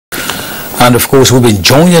And of course, we've been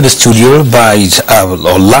joined in the studio by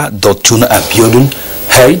Oladotun Abiodun,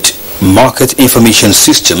 Head Market Information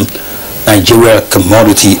System, Nigeria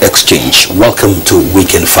Commodity Exchange. Welcome to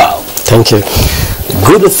Weekend File. Thank you.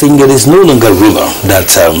 Good thing it is no longer rumor that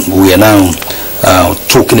we are now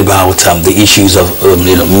talking about the issues of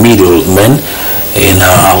middlemen in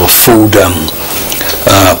our food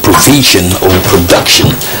provision or production.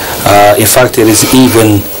 In fact, it is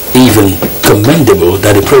even commendable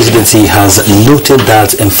that the presidency has noted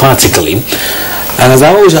that emphatically, and has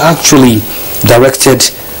always actually directed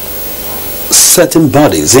certain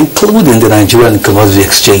bodies, including the Nigerian Commodity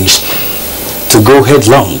Exchange, to go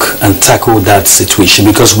headlong and tackle that situation,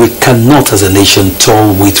 because we cannot as a nation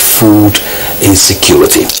toil with food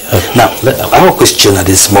insecurity. Now, our question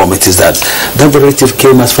at this moment is that directive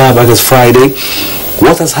came as far back as Friday.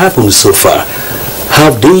 What has happened so far?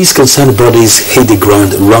 Have these concerned bodies hit the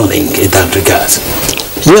ground running in that regard?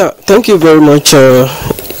 Yeah, thank you very much.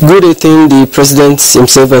 Good thing the president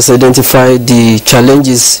himself has identified the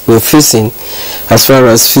challenges we're facing as far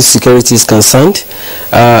as food security is concerned.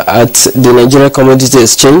 At the Nigeria Commodity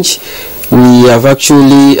Exchange, we have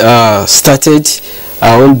actually started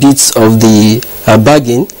our own bits of the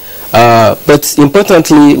bargain. But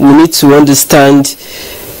importantly, we need to understand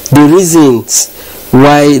the reasons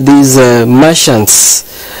why these merchants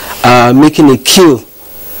are making a kill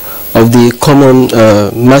of the common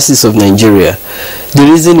masses of Nigeria. The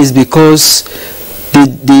reason is because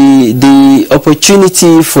the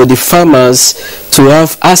opportunity for the farmers to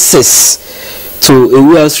have access to a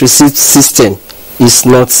warehouse receipt system is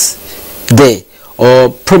not there. Or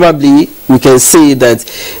probably we can say that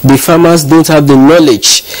the farmers don't have the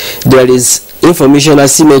knowledge. There is information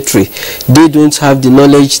asymmetry. They don't have the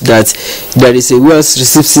knowledge that there is a warehouse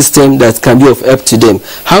receipt system that can be of help to them.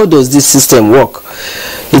 How does this system work?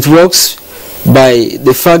 It works by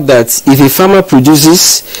the fact that if a farmer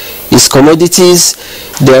produces his commodities,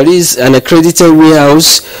 there is an accredited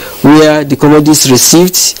warehouse where the commodities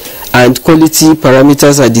received and quality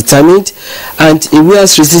parameters are determined, and a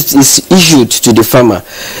warehouse receipt is issued to the farmer.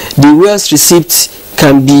 The warehouse receipt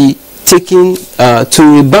can be taken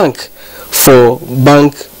to a bank for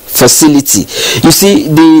bank facility. You see,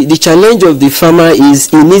 the challenge of the farmer is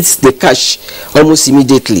he needs the cash almost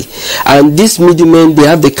immediately, and these middlemen, they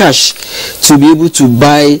have the cash to be able to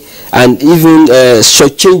buy and even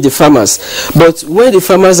shortchange the farmers. But when the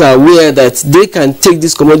farmers are aware that they can take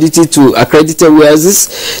this commodity to accredited warehouses,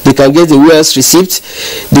 they can get the warehouse receipt,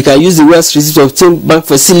 they can use the warehouse receipt to obtain bank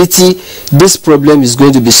facility, this problem is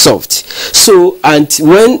going to be solved. So, and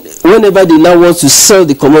whenever they now want to sell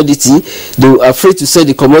the commodity, they are afraid to sell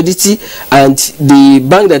the commodity, and the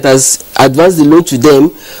bank that has advanced the loan to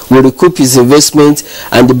them will recoup his investment,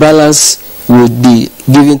 and the balance would be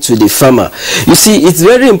given to the farmer. You see, it's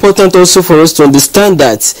very important also for us to understand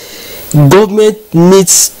that government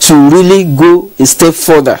needs to really go a step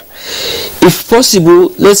further. If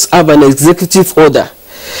possible, let's have an executive order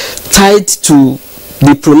tied to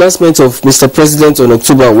the pronouncement of Mr. President on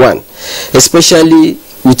October 1, especially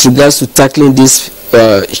with regards to tackling these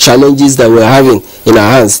challenges that we're having in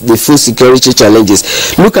our hands, the food security challenges.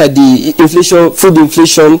 Look at the food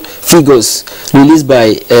inflation figures released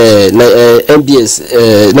by NBS,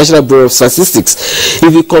 National Bureau of Statistics.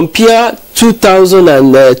 If you compare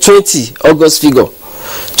 2020 August figure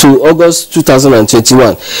to August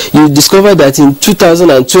 2021, you discover that in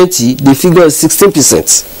 2020 the figure is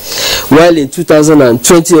 16%, while in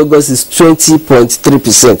 2020 August is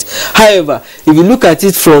 20.3%. However, if you look at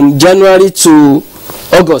it from January to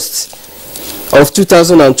August of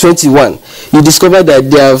 2021, you discover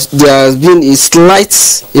that there has been a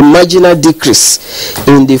marginal decrease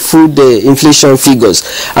in the food inflation figures.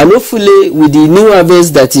 And hopefully with the new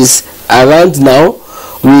harvest that is around now,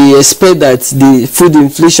 we expect that the food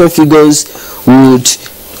inflation figures would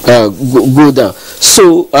go down.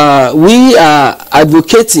 So we are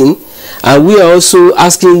advocating, and we are also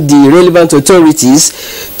asking the relevant authorities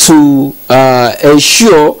to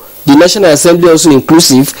ensure, the National Assembly also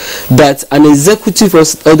inclusive, that an executive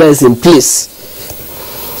order is in place.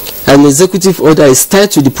 An executive order is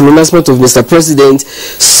tied to the pronouncement of Mr. President,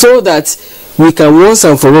 so that we can once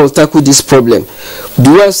and for all tackle this problem.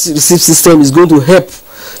 The warehouse receipt system is going to help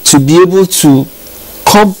to be able to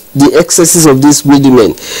curb the excesses of these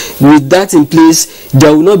middlemen. With that in place,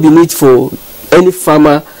 there will not be need for any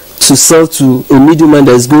farmer to sell to a middleman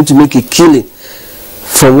that is going to make a killing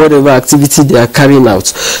from whatever activity they are carrying out.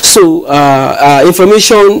 So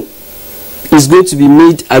information is going to be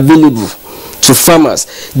made available to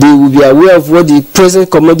farmers. They will be aware of what the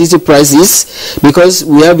present commodity price is, because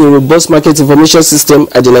we have a robust market information system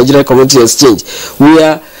at the Nigeria Commodity Exchange,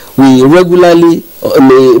 where we regularly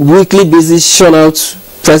on a weekly basis shun out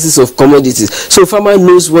prices of commodities, so farmer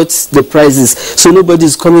knows what the price is, so nobody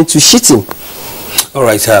is coming to cheat him. All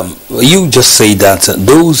right, you just say that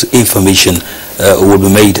those information will be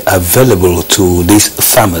made available to these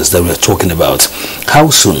farmers that we're talking about. How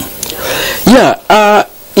soon? Yeah,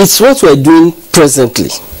 it's what we're doing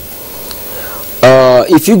presently.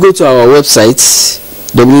 If you go to our website,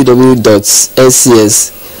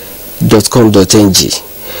 www.ncs.com.ng,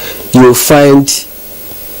 you'll find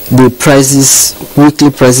the prices, weekly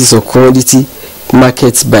prices of commodity,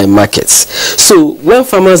 markets by markets. So when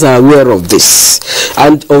farmers are aware of this,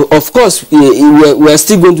 and of course we are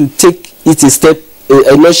still going to take it a step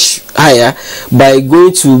a notch higher by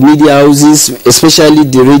going to media houses, especially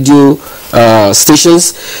the radio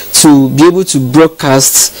stations, to be able to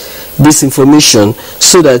broadcast this information,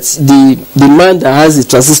 so that the man that has the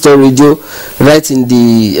transistor radio right in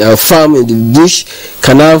the farm, in the bush,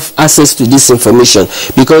 can have access to this information,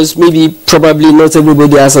 because probably not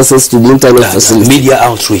everybody has access to the internet facility. Media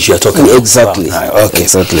outreach you're talking about. Exactly. Okay.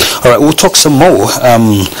 Exactly. All right, we'll talk some more.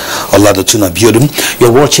 Oladotun, Abiodun,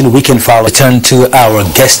 you're watching Weekend File. Return to our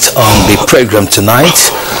guest on the program tonight,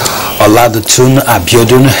 Oladotun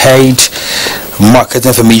Abiodun, Head Market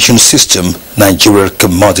Information System, Nigeria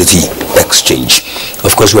Commodity Exchange.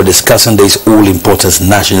 Of course, we're discussing this all-important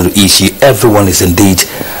national issue. Everyone is indeed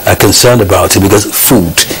concerned about it, because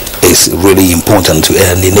food is really important to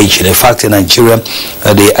the nation. In fact, in Nigeria,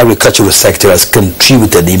 the agricultural sector has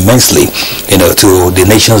contributed immensely, to the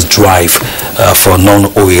nation's drive for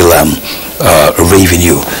non-oil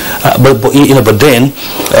revenue. But then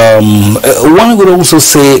one would also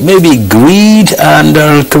say maybe greed and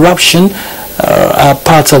corruption are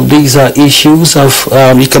part of these issues of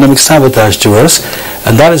economic sabotage to us,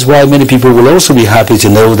 and that is why many people will also be happy to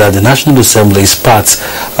know that the National Assembly is part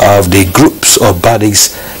of the groups or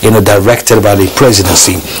bodies directed by the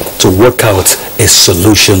presidency to work out a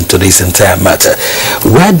solution to this entire matter.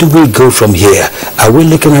 Where do we go from here? Are we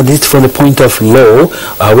looking at it from the point of law?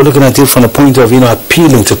 Are we looking at it from the point of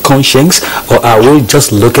appealing to conscience, or are we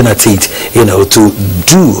just looking at it to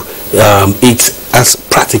do it as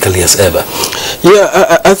practically as ever?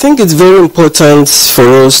 Yeah, I think it's very important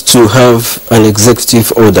for us to have an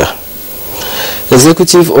executive order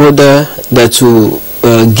that will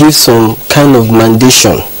give some kind of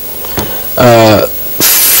mandation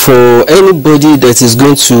for anybody that is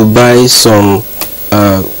going to buy some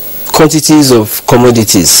quantities of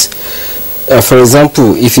commodities. For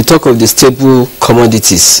example, if you talk of the staple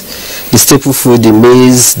commodities, the staple food, the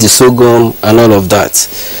maize, the sorghum, and all of that,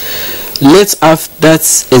 let's have that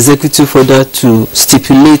executive order to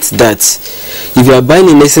stipulate that if you are buying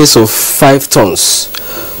in excess of 5 tons,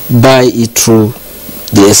 buy it through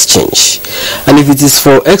the exchange. And if it is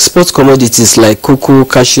for export commodities like cocoa,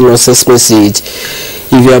 cashew nut, sesame seed,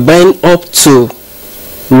 if you are buying up to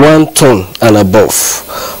 1 ton and above,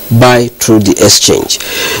 buy through the exchange.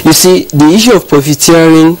 You see, the issue of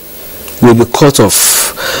profiteering will be cut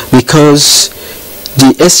off, because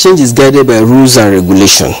the exchange is guided by rules and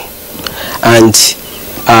regulation, and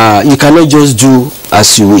you cannot just do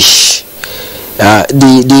as you wish.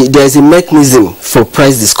 There is a mechanism for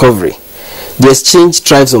price discovery. The exchange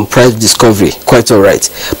thrives on price discovery, quite all right,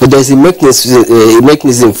 but there's a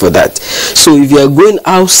mechanism for that. So if you are going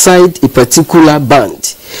outside a particular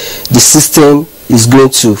band, the system is going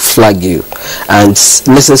to flag you, and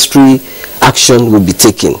necessary action will be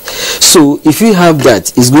taken. So if you have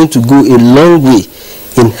that, it's going to go a long way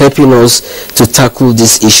in helping us to tackle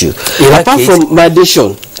this issue. Apart from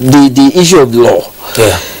mandation, the issue of law,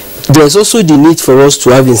 there's also the need for us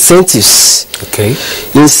to have incentives. Okay.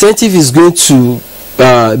 Incentive is going to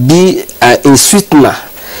be a sweetener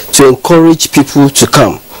to encourage people to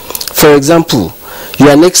come. For example, you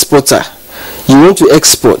are an exporter, you want to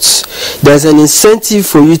export, there's an incentive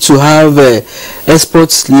for you to have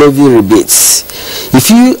export levy rebates.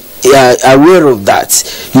 If you are aware of that,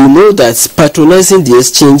 you know that patronizing the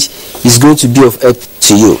exchange is going to be of help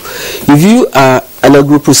to you. If you are an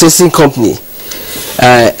agro-processing company,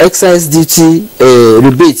 excise duty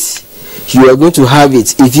rebate, you are going to have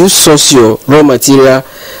it if you source your raw material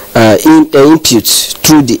input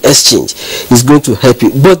through the exchange. Is going to help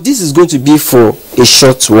you, but this is going to be for a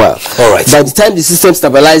short while. All right. By the time the system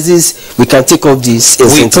stabilizes, we can take off these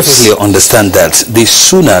incentives. We perfectly understand that. The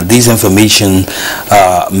sooner these information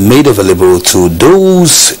are made available to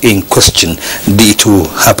those in question, it will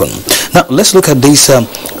happen. Now let's look at this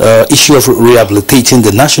issue of rehabilitating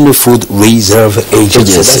the National Food Reserve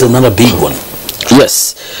Agency. That's another big one.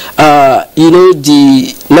 Yes,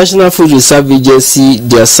 the National Food Reserve Agency,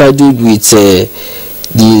 they are sided with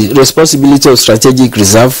the responsibility of strategic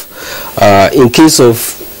reserve. In case of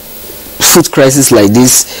food crisis like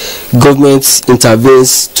this, government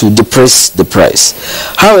intervenes to depress the price.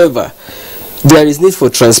 However, there is need for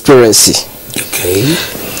transparency. Okay.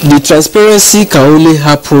 The transparency can only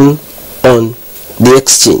happen on the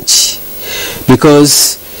exchange,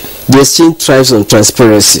 because the exchange thrives on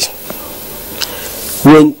transparency.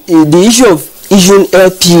 When the issue of issuing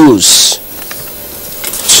LPOs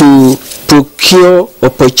to procure or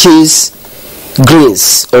purchase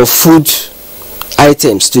grains or food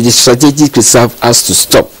items to the strategic reserve has to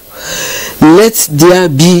stop. Let there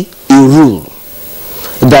be a rule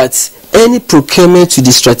that any procurement to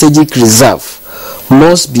the strategic reserve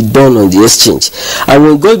must be done on the exchange. And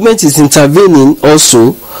when government is intervening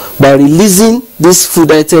also by releasing this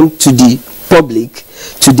food item to the public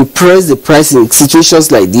to depress the price in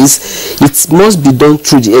situations like this, it must be done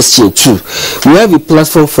through the exchange too. We have a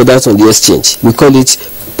platform for that on the exchange. We call it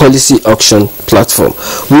policy auction platform,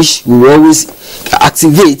 which we will always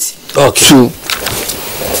activate to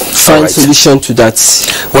find solution to that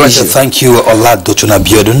well, issue. Thank you, Oladotun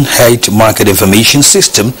Abiodun, Head Market Information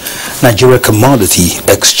System, Nigeria Commodity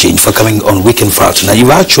Exchange, for coming on Weekend Factor. Now, you've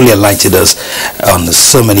actually enlightened us on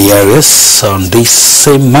so many areas on this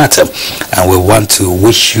same matter, and we want to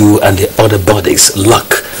wish you and the other bodies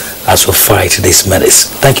luck as we fight this menace.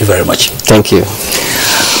 Thank you very much. Thank you.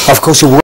 Of course, you